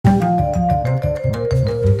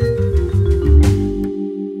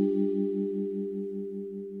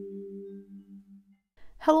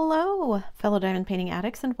Fellow diamond painting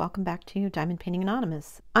addicts, and welcome back to Diamond Painting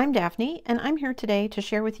Anonymous. I'm Daphne, and I'm here today to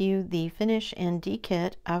share with you the finish and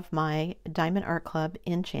dekit of my Diamond Art Club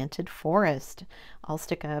Enchanted Forest. I'll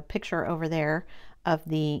stick a picture over there of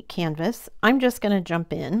the canvas. I'm just going to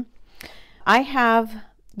jump in. I have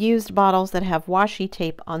used bottles that have washi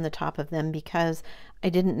tape on the top of them because I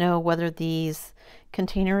didn't know whether these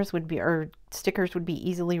containers would be, or stickers would be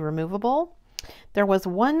easily removable. There was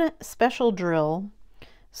one special drill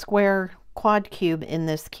square quad cube in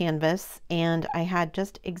this canvas, and I had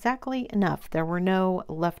just exactly enough. There were no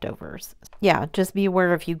leftovers. Yeah, just be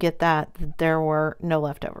aware if you get that, there were no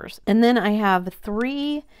leftovers. And then I have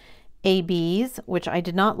 3 ABs, which I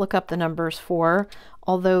did not look up the numbers for,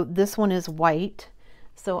 although this one is white,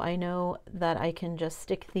 so I know that I can just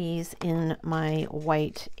stick these in my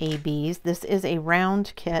white ABs. This is a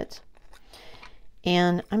round kit,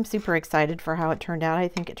 and I'm super excited for how it turned out. I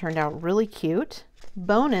think it turned out really cute.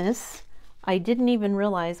 Bonus, I didn't even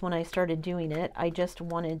realize when I started doing it. I just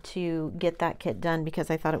wanted to get that kit done because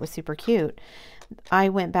I thought it was super cute. I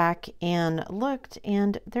went back and looked,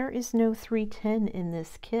 and there is no 310 in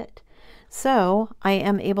this kit. So I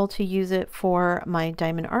am able to use it for my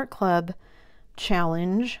Diamond Art Club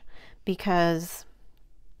challenge because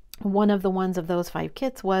one of the ones of those 5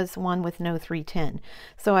 kits was one with no 310.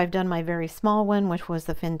 So I've done my very small one, which was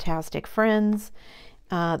the Fantastic Friends.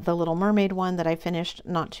 The Little Mermaid one that I finished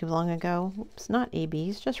not too long ago. Oops, not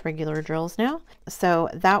ABs, just regular drills now. So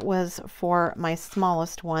that was for my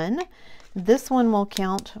smallest one. This one will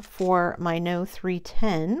count for my no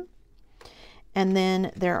 310. And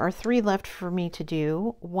then there are 3 left for me to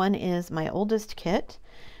do. One is my oldest kit,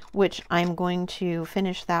 which I'm going to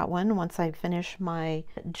finish that one once I finish my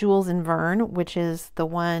Jules and Verne, which is the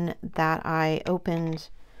one that I opened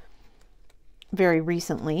very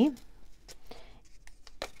recently.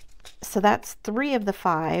 So that's 3 of the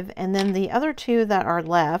 5, and then the other 2 that are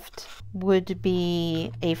left would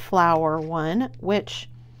be a flower one, which,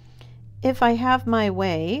 if I have my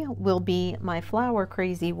way, will be my flower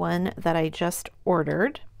crazy one that I just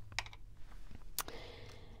ordered,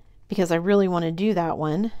 because I really want to do that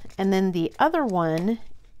one. And then the other one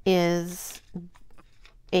is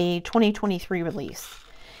a 2023 release,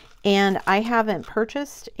 and I haven't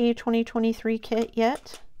purchased a 2023 kit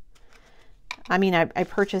yet. I mean, I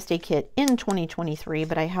purchased a kit in 2023,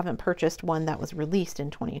 but I haven't purchased one that was released in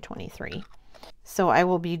 2023. So I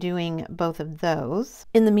will be doing both of those.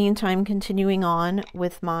 In the meantime, continuing on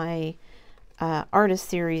with my artist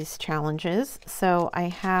series challenges. So I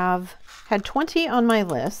have had 20 on my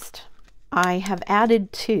list. I have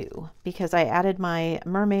added 2 because I added my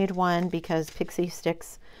mermaid one because Pixie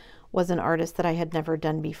Sticks was an artist that I had never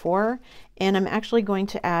done before. And I'm actually going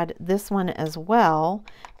to add this one as well,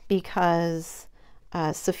 because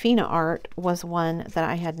Saphina Art was one that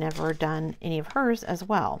I had never done any of hers as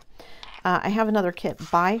well. I have another kit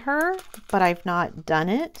by her, but I've not done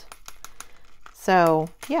it. So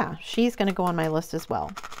yeah, she's going to go on my list as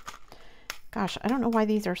well. Gosh, I don't know why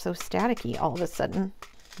these are so staticky all of a sudden.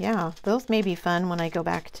 Yeah, those may be fun when I go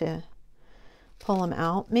back to pull them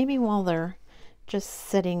out. Maybe while they're just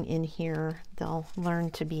sitting in here, they'll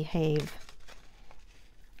learn to behave.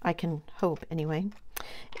 I can hope anyway.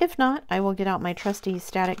 If not, I will get out my trusty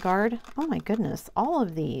static guard. Oh my goodness, all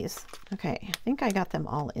of these. Okay, I think I got them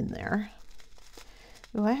all in there.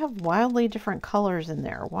 Ooh, I have wildly different colors in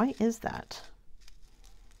there. Why is that?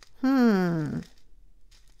 There's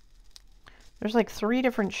like 3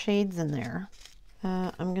 different shades in there.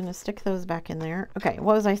 I'm gonna stick those back in there. Okay,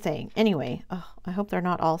 what was I saying? Anyway, I hope they're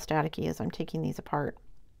not all staticky as I'm taking these apart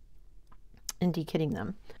and dekitting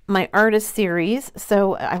them. My artist series,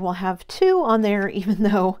 so I will have 2 on there, even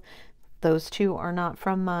though those 2 are not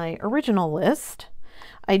from my original list.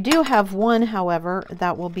 I do have one, however,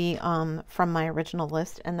 that will be from my original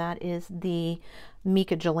list, and that is the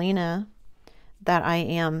Mika Jelena that I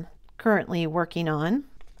am currently working on.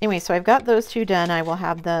 Anyway, so I've got those 2 done. I will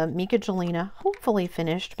have the Mika Jelena hopefully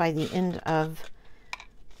finished by the end of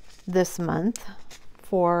this month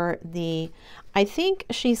for the, I think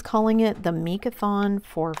she's calling it the Mikathon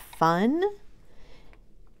for fun.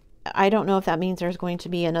 I don't know if that means there's going to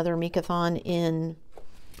be another Mikathon in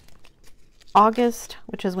August,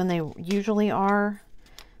 which is when they usually are.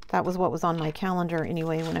 That was what was on my calendar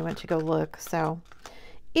anyway when I went to go look. So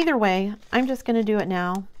either way, I'm just going to do it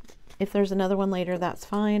now. If there's another one later, that's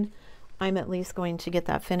fine. I'm at least going to get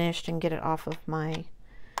that finished and get it off of my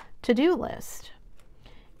to-do list.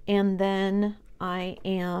 And then I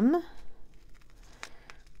am,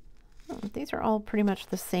 these are all pretty much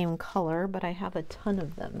the same color, but I have a ton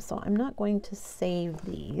of them, so I'm not going to save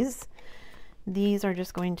these. These are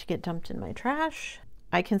just going to get dumped in my trash.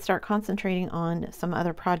 I can start concentrating on some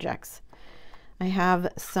other projects. I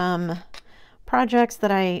have some projects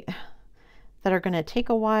that are going to take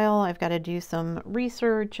a while. I've got to do some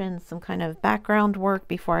research and some kind of background work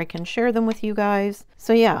before I can share them with you guys.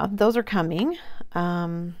 So yeah, those are coming.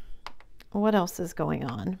 What else is going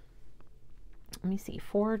on? Let me see,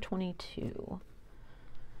 422.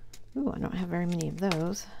 Ooh, I don't have very many of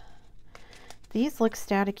those. These look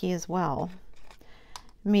staticky as well.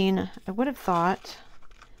 I mean, I would have thought,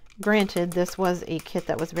 granted, this was a kit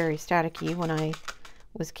that was very staticky when I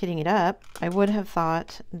was kitting it up, I would have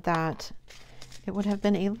thought that it would have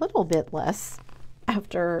been a little bit less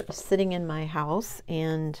after sitting in my house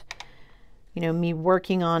and, you know, me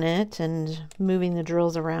working on it and moving the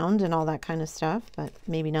drills around and all that kind of stuff, but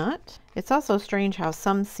maybe not. It's also strange how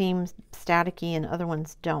some seem staticky and other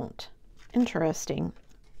ones don't. Interesting.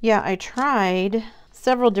 Yeah, I tried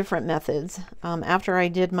several different methods after I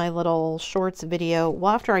did my little shorts video.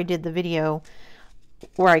 Well, after I did the video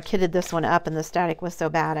where I kitted this one up and the static was so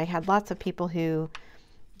bad, I had lots of people who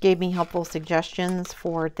gave me helpful suggestions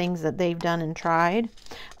for things that they've done and tried.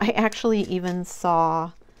 I actually even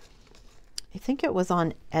saw, I think it was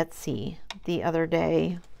on Etsy the other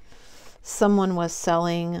day, someone was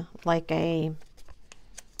selling like a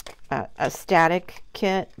static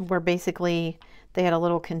kit where basically they had a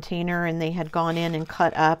little container and they had gone in and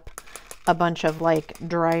cut up a bunch of like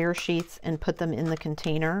dryer sheets and put them in the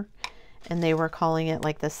container, and they were calling it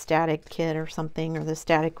like the static kit or something, or the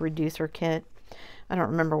static reducer kit. I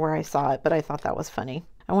don't remember where I saw it, but I thought that was funny.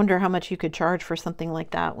 I wonder how much you could charge for something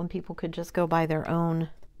like that when people could just go buy their own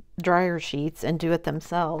dryer sheets and do it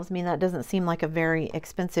themselves. I mean, that doesn't seem like a very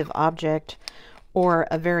expensive object or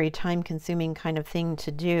a very time-consuming kind of thing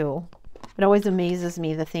to do. It always amazes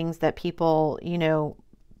me the things that people, you know,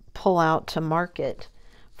 pull out to market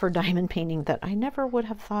for diamond painting that I never would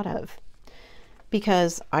have thought of.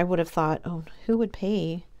 Because I would have thought, oh, who would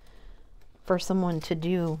pay for someone to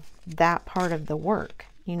do that part of the work?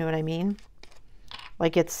 You know what I mean?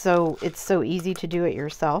 Like it's so easy to do it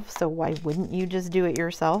yourself, so why wouldn't you just do it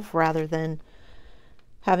yourself rather than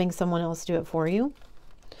having someone else do it for you?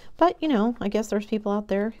 But, you know, I guess there's people out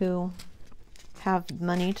there who have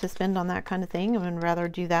money to spend on that kind of thing and would rather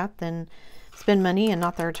do that than spend money and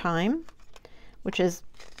not their time, which is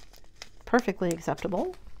perfectly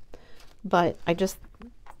acceptable. But I just,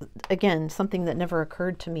 again, something that never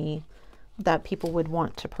occurred to me that people would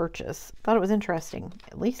want to purchase. Thought it was interesting.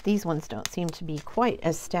 At least these ones don't seem to be quite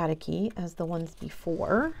as staticky as the ones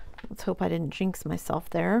before. Let's hope I didn't jinx myself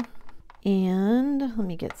there. And let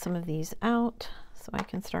me get some of these out so I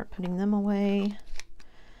can start putting them away.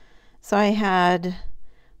 So I had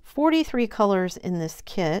 43 colors in this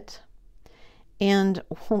kit, and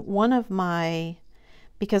one of my,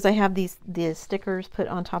 because I have these stickers put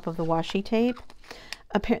on top of the washi tape,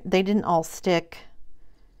 they didn't all stick.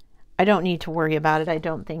 I don't need to worry about it, I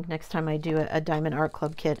don't think, next time I do a Diamond Art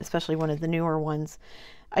Club kit, especially one of the newer ones.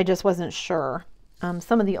 I just wasn't sure.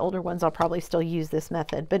 Some of the older ones I'll probably still use this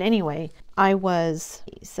method. But anyway, I was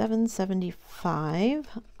 775.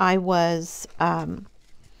 I was, I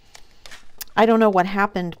don't know what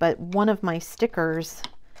happened, but one of my stickers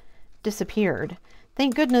disappeared.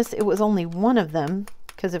 Thank goodness it was only one of them,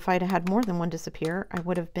 because if I'd had more than one disappear, I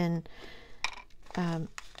would have been... now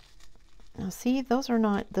see, those are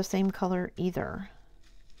not the same color either.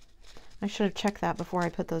 I should have checked that before I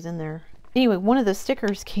put those in there. Anyway, one of the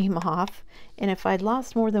stickers came off, and if I'd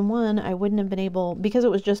lost more than one, I wouldn't have been able, because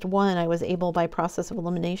it was just one, I was able by process of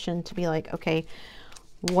elimination to be like, okay,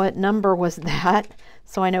 what number was that?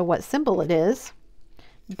 So I know what symbol it is.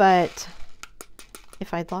 But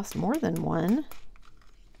if I'd lost more than one,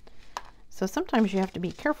 so sometimes you have to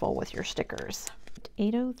be careful with your stickers.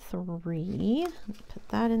 803, put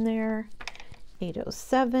that in there.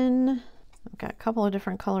 807, I've got a couple of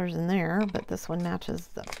different colors in there, but this one matches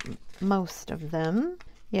the most of them.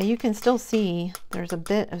 Yeah, you can still see there's a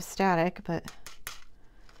bit of static, but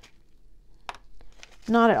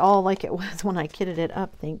not at all like it was when I kitted it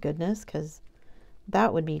up, thank goodness, because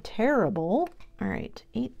that would be terrible. All right,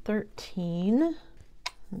 813,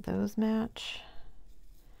 those match.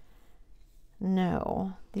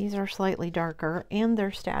 No, these are slightly darker and they're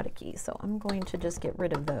staticky, so I'm going to just get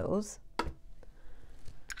rid of those.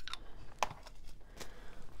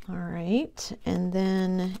 All right, and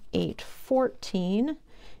then 814.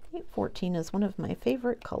 814 is one of my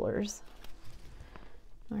favorite colors.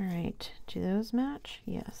 All right, do those match?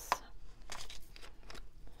 Yes.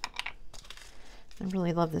 I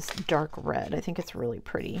really love this dark red. I think it's really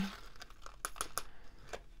pretty.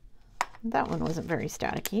 That one wasn't very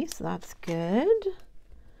staticky, so that's good.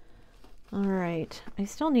 All right, I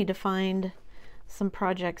still need to find some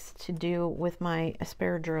projects to do with my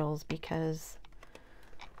asparadrails because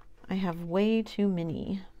I have way too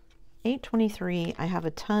many. 823 I have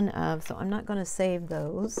a ton of, so I'm not going to save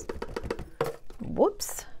those.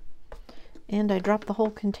 Whoops. And I dropped the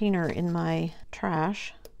whole container in my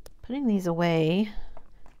trash. Putting these away,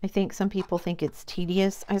 I think some people think it's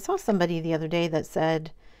tedious. I saw somebody the other day that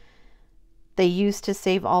said they used to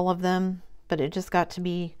save all of them, but it just got to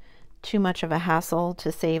be too much of a hassle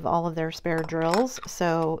to save all of their spare drills,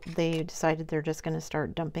 so they decided they're just going to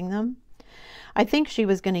start dumping them. I think she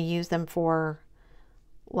was going to use them for,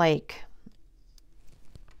 like,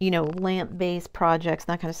 you know, lamp-based projects,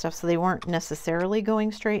 that kind of stuff, so they weren't necessarily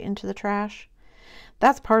going straight into the trash.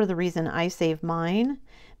 That's part of the reason I save mine,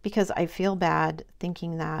 because I feel bad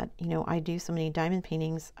thinking that, you know, I do so many diamond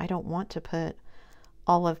paintings, I don't want to put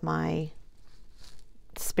all of my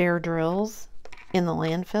spare drills in the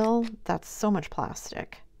landfill. That's so much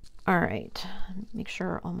plastic. All right, make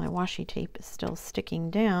sure all my washi tape is still sticking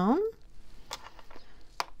down.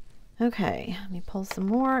 Okay, let me pull some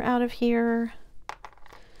more out of here.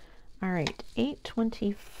 All right,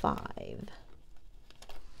 825.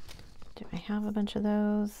 Do I have a bunch of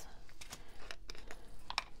those?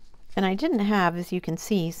 And I didn't have, as you can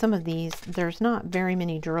see, some of these, there's not very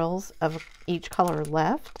many drills of each color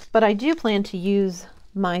left, but I do plan to use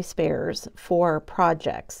my spares for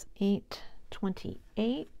projects.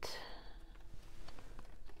 828.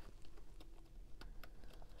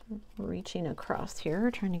 Reaching across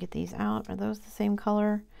here, trying to get these out. Are those the same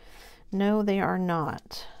color? No, they are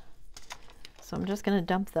not. So I'm just going to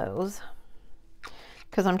dump those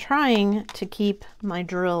because I'm trying to keep my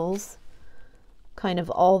drills kind of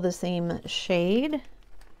all the same shade,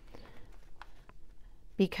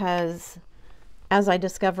 because as I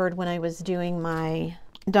discovered when I was doing my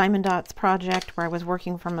Diamond Dots project where I was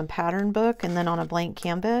working from a pattern book and then on a blank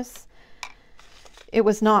canvas, it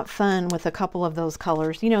was not fun with a couple of those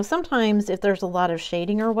colors. You know, sometimes if there's a lot of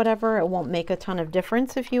shading or whatever, it won't make a ton of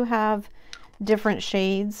difference if you have different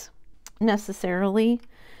shades necessarily,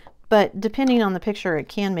 but depending on the picture, it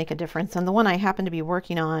can make a difference. And the one I happen to be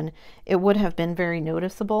working on, it would have been very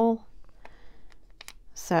noticeable.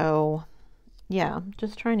 So yeah,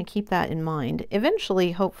 just trying to keep that in mind.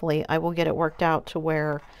 Eventually, hopefully, I will get it worked out to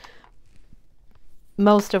where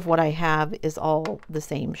most of what I have is all the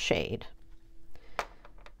same shade.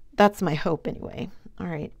 That's my hope anyway. All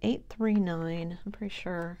right, 839, I'm pretty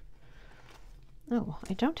sure. Oh,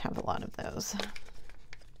 I don't have a lot of those.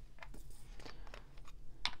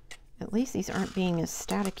 At least these aren't being as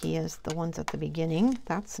staticky as the ones at the beginning.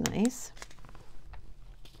 That's nice.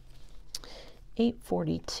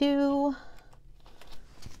 842.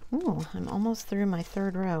 Oh, I'm almost through my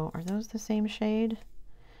third row. Are those the same shade?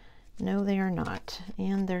 No, they are not.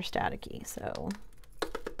 And they're staticky, so.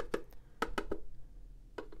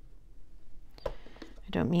 I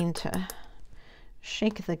don't mean to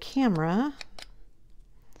shake the camera.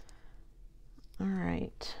 All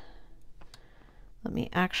right. Let me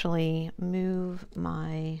actually move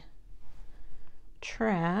my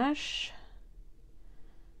trash.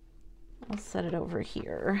 I'll set it over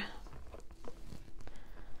here.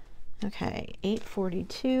 Okay,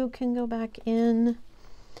 842 can go back in. I'm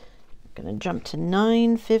gonna jump to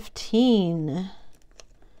 915.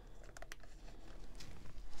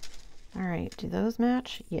 All right, do those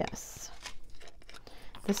match? Yes.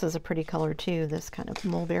 This is a pretty color too, this kind of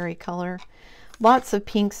mulberry color. Lots of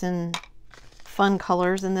pinks and fun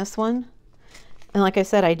colors in this one. And like I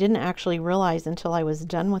said, I didn't actually realize until I was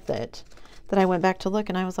done with it that I went back to look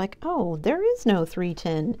and I was like, oh, there is no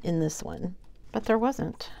 310 in this one. But there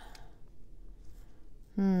wasn't.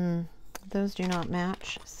 Those do not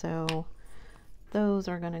match, so those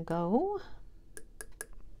are gonna go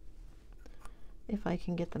if I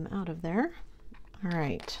can get them out of there. All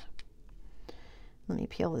right, let me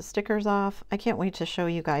peel the stickers off. I can't wait to show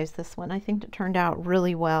you guys this one. I think it turned out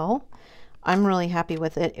really well. I'm really happy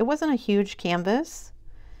with it. It wasn't a huge canvas,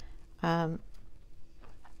 and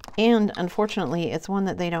unfortunately it's one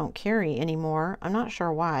that they don't carry anymore. I'm not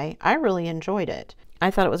sure why. I really enjoyed it.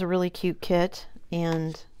 I thought it was a really cute kit,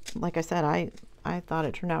 and like I said, I thought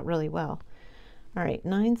it turned out really well. All right,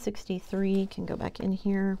 963 can go back in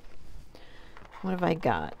here. What have I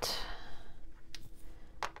got?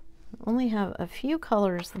 I only have a few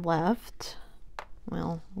colors left.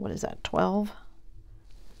 Well, what is that, 12?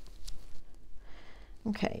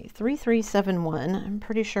 Okay, 3371. I'm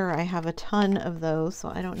pretty sure I have a ton of those, so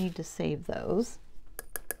I don't need to save those.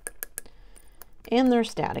 And they're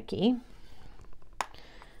staticky.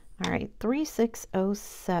 All right,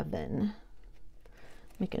 3607.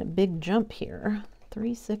 Making a big jump here.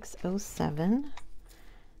 3607.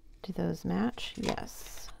 Do those match?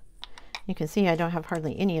 Yes. You can see I don't have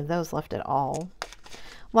hardly any of those left at all.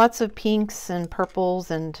 Lots of pinks and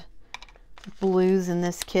purples and blues in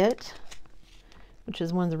this kit, which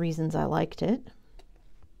is one of the reasons I liked it.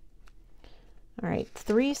 All right,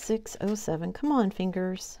 3607. Come on,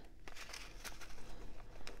 fingers.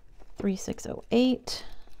 3608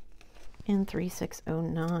 and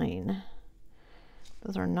 3609.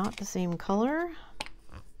 Those are not the same color.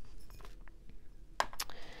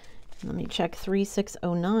 Let me check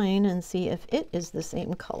 3609 and see if it is the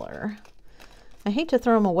same color. I hate to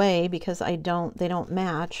throw them away because they don't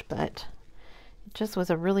match, but it just was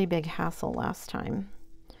a really big hassle last time.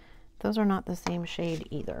 Those are not the same shade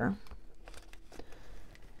either.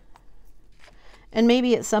 And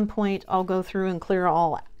maybe at some point I'll go through and clear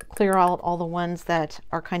out all the ones that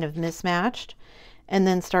are kind of mismatched, and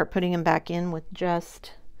then start putting them back in with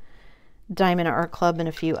just Diamond Art Club and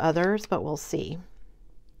a few others, but we'll see.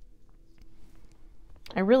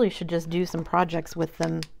 I really should just do some projects with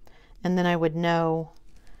them, and then I would know,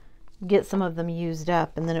 get some of them used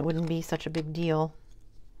up, and then it wouldn't be such a big deal.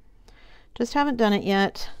 Just haven't done it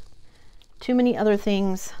yet. Too many other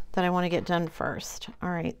things that I want to get done first. All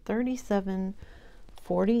right,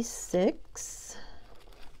 3746.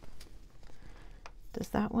 Does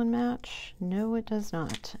that one match? No, it does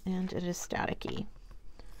not, and it is staticky.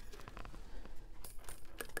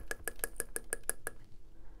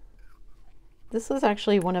 This is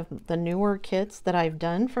actually one of the newer kits that I've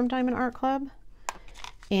done from Diamond Art Club.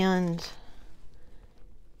 And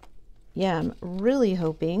yeah, I'm really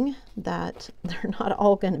hoping that they're not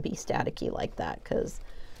all going to be staticky like that, because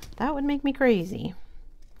that would make me crazy.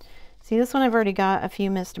 See, this one I've already got a few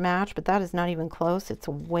missed match, but that is not even close. It's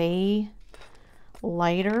way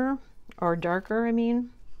lighter, or darker, I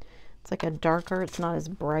mean. It's like a darker, it's not as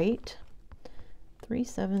bright.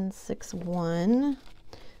 3761.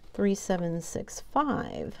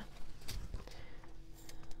 3765.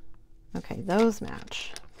 Okay, those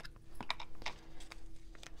match.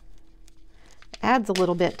 Adds a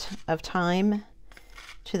little bit of time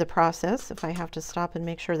to the process if I have to stop and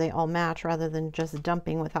make sure they all match rather than just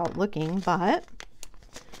dumping without looking, but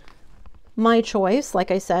my choice,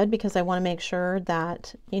 like I said, because I want to make sure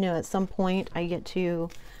that, you know, at some point I get to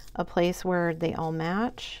a place where they all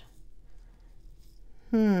match.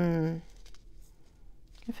 I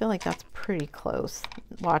feel like that's pretty close.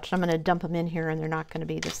 Watch, I'm going to dump them in here and they're not going to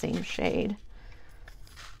be the same shade.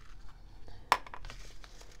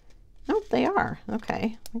 Nope, they are.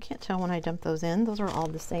 Okay. I can't tell when I dump those in. Those are all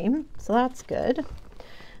the same. So that's good.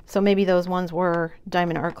 So maybe those ones were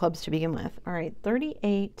Diamond Art Clubs to begin with. All right,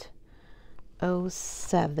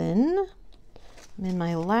 3807. I'm in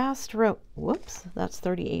my last row. Whoops, that's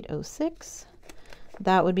 3806.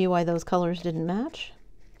 That would be why those colors didn't match.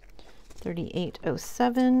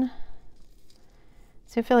 3807.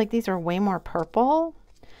 So I feel like these are way more purple,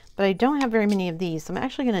 but I don't have very many of these. So I'm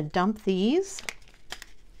actually going to dump these.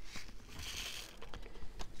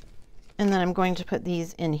 And then I'm going to put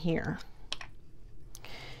these in here.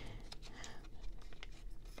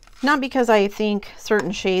 Not because I think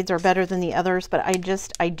certain shades are better than the others, but I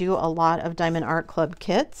do a lot of Diamond Art Club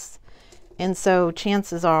kits. And so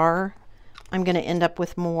chances are I'm going to end up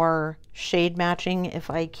with more shade matching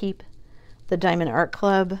if I keep the Diamond Art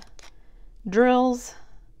Club drills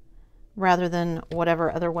rather than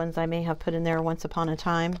whatever other ones I may have put in there once upon a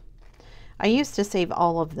time. I used to save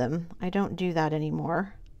all of them. I don't do that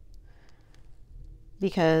anymore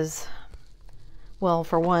because, well,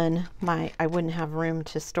 for one, I wouldn't have room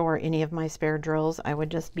to store any of my spare drills. I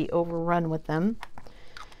would just be overrun with them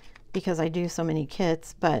because I do so many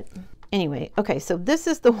kits. But anyway, okay, so this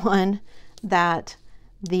is the one that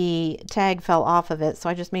the tag fell off of it, so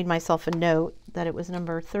I just made myself a note that it was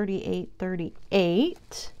number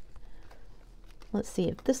 3838. Let's see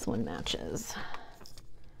if this one matches.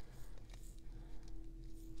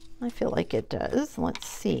 I feel like it does. Let's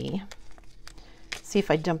see. See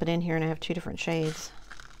if I dump it in here and I have two different shades.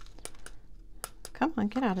 Come on,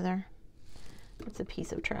 get out of there. It's a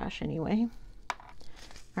piece of trash anyway.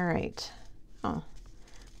 All right. Oh,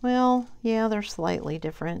 well, yeah, they're slightly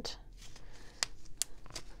different.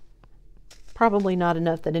 Probably not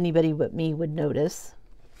enough that anybody but me would notice,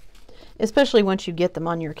 especially once you get them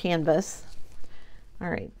on your canvas.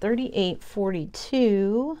 All right,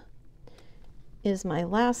 3842 is my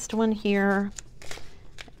last one here.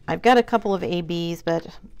 I've got a couple of ABs,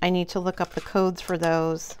 but I need to look up the codes for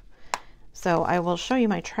those. So I will show you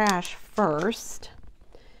my trash first,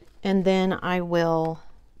 and then I will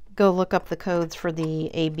go look up the codes for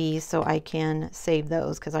the ABs so I can save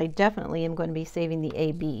those, because I definitely am going to be saving the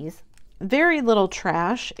ABs. very little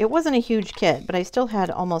trash. It wasn't a huge kit, but I still had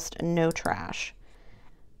almost no trash,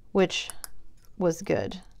 which was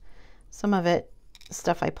good. Some of it,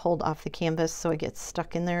 stuff I pulled off the canvas so it gets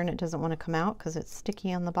stuck in there and it doesn't want to come out because it's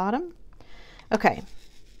sticky on the bottom. Okay,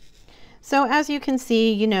 so as you can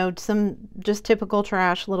see, you know, some just typical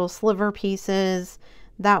trash, little sliver pieces.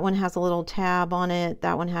 That one has a little tab on it.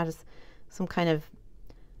 That one has some kind of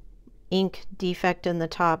ink defect in the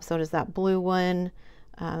top, so does that blue one.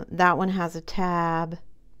 That one has a tab.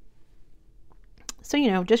 So,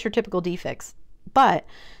 you know, just your typical defects. But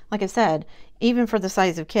like I said, even for the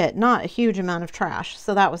size of kit, not a huge amount of trash.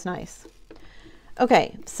 So that was nice.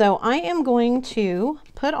 Okay, so I am going to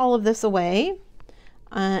put all of this away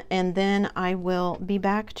and then I will be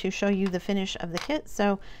back to show you the finish of the kit.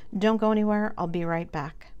 So don't go anywhere. I'll be right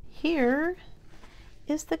back. Here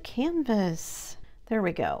is the canvas. There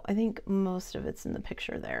we go. I think most of it's in the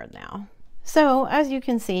picture there now. So as you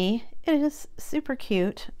can see, it is super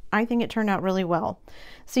cute. I think it turned out really well.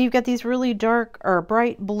 So you've got these really dark or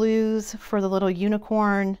bright blues for the little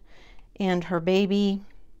unicorn and her baby,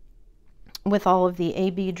 with all of the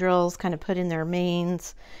AB drills kind of put in their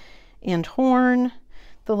manes and horn,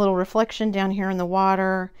 the little reflection down here in the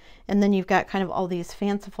water, and then you've got kind of all these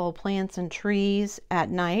fanciful plants and trees at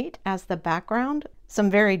night as the background, some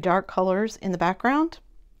very dark colors in the background.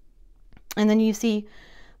 And then you see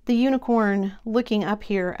the unicorn looking up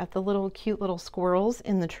here at the little cute little squirrels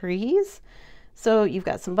in the trees. So you've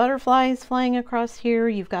got some butterflies flying across here.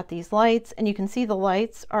 You've got these lights, and you can see the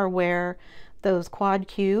lights are where those quad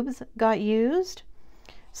cubes got used.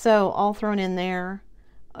 So all thrown in there.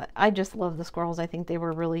 I just love the squirrels. I think they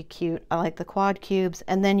were really cute. I like the quad cubes.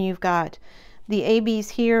 And then you've got the ABs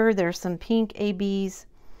here. There's some pink ABs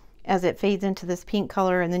as it fades into this pink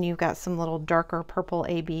color. And then you've got some little darker purple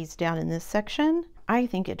ABs down in this section. I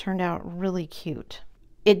think it turned out really cute.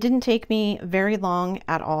 It didn't take me very long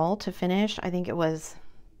at all to finish. I think it was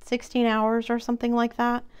 16 hours or something like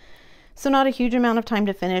that. So not a huge amount of time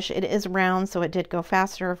to finish. It is round, so it did go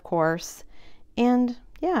faster, of course. And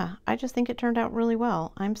yeah, I just think it turned out really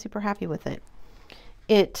well. I'm super happy with it.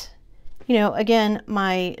 It, you know, again,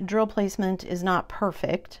 my drill placement is not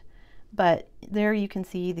perfect, but there you can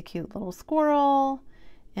see the cute little squirrel,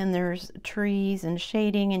 and there's trees and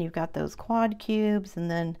shading, and you've got those quad cubes,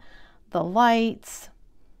 and then the lights,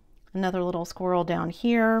 another little squirrel down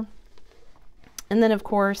here. And then of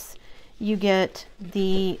course you get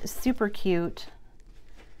the super cute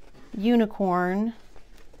unicorn,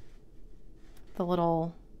 the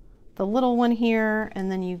little one here,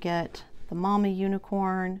 and then you get the mama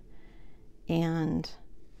unicorn. And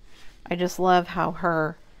I just love how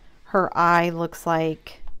her eye looks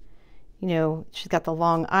like, you know, she's got the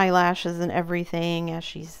long eyelashes and everything as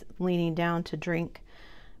she's leaning down to drink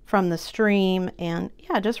from the stream. And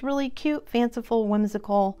yeah, just really cute, fanciful,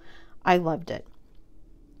 whimsical. I loved it.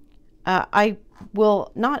 I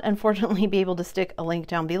will not, unfortunately, be able to stick a link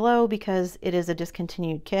down below because it is a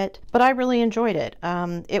discontinued kit, but I really enjoyed it.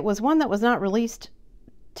 It was one that was not released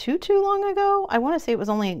too long ago. I want to say it was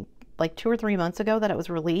only like 2 or 3 months ago that it was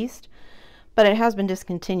released, but it has been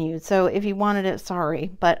discontinued. So if you wanted it, sorry,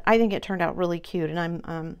 but I think it turned out really cute, and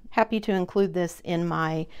I'm happy to include this in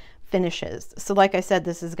my finishes. So like I said,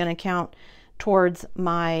 this is going to count towards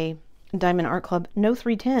my Diamond Art Club no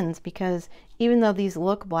 310s, because even though these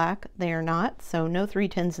look black, they are not. So no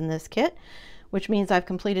 310s in this kit, which means I've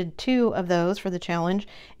completed 2 of those for the challenge,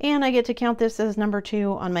 and I get to count this as number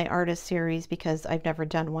 2 on my artist series because I've never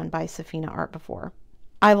done one by Saphina Art before.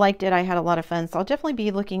 I liked it. I had a lot of fun, so I'll definitely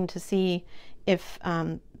be looking to see if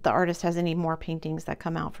the artist has any more paintings that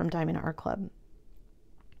come out from Diamond Art Club.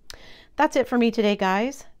 That's it for me today,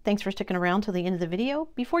 guys. Thanks for sticking around till the end of the video.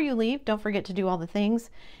 Before you leave, don't forget to do all the things.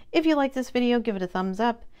 If you like this video, give it a thumbs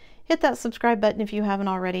up. Hit that subscribe button if you haven't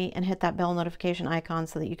already, and hit that bell notification icon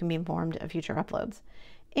so that you can be informed of future uploads.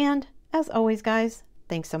 And as always, guys,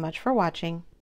 thanks so much for watching.